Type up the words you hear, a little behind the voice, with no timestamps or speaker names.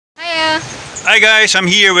Hi guys, I'm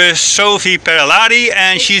here with Sophie Pereladi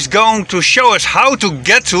and she's going to show us how to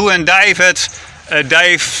get to and dive at a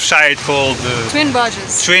dive site called Twin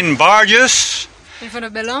Barges. Twin Barges. In front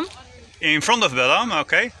of Bel Ombre. In front of Bel Ombre,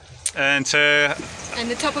 okay. And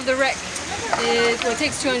the top of the wreck is, well, it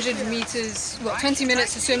takes 200 meters, well, 20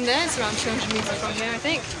 minutes to swim there. It's around 200 meters from here, I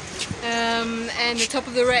think. And the top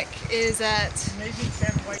of the wreck is at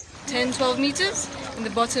 10-12 meters, and the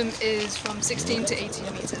bottom is from 16 to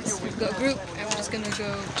 18 meters. We've got a group and we're just going to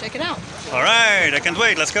go check it out. Alright, I can't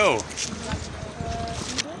wait, let's go.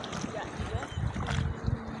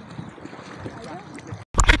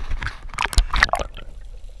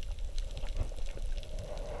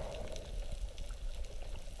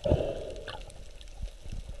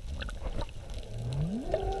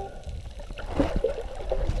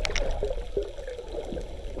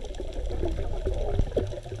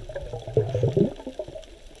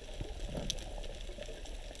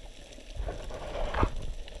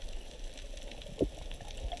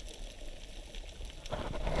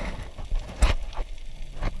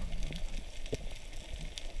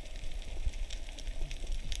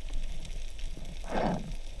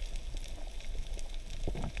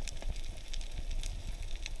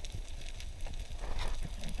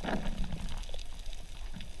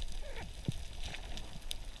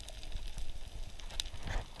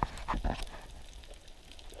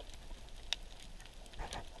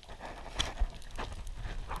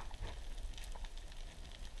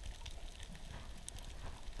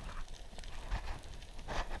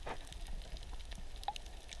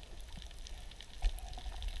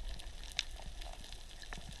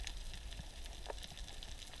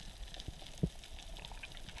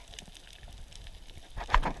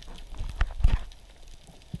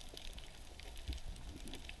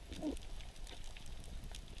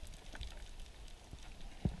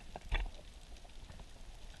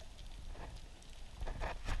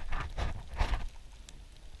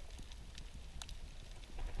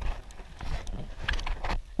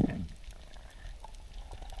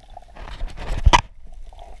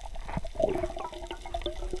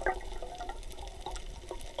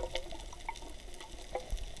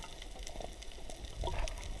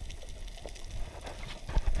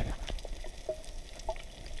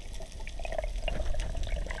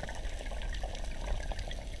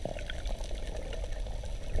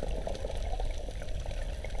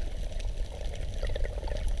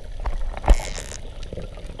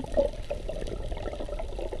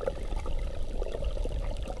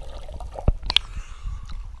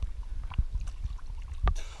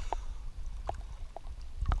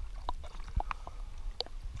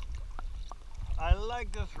 I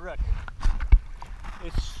like this wreck.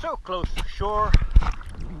 It's so close to shore.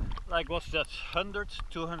 Like, what's that, 100,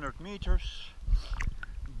 200 meters.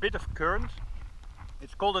 Bit of current.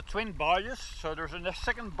 It's called the Twin Barges. So there's a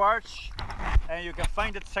second barge, and you can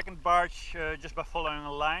find that second barge just by following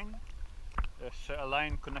a line. There's a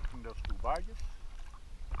line connecting those two barges.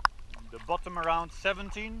 The bottom around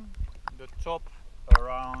 17, the top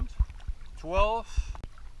around 12.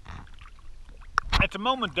 At the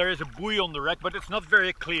moment there is a buoy on the wreck, but it's not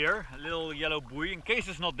very clear, a little yellow buoy. In case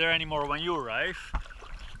it's not there anymore when you arrive,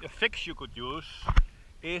 the fix you could use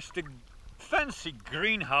is the fancy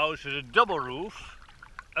greenhouse with a double roof.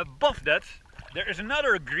 Above that there is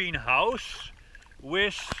another greenhouse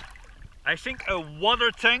with, I think, a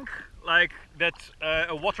water tank, like that,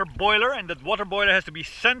 a water boiler, and that water boiler has to be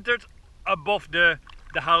centered above the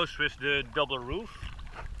house with the double roof.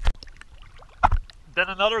 Then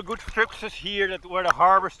another good fix is here, that where the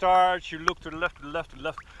harbor starts. You look to the left, to the left, to the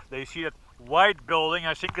left. There you see that white building.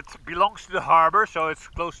 I think it belongs to the harbor, so it's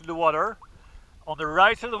close to the water. On the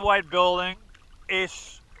right side of the white building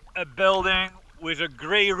is a building with a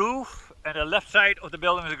grey roof, and the left side of the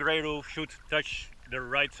building with a grey roof should touch the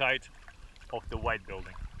right side of the white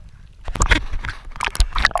building.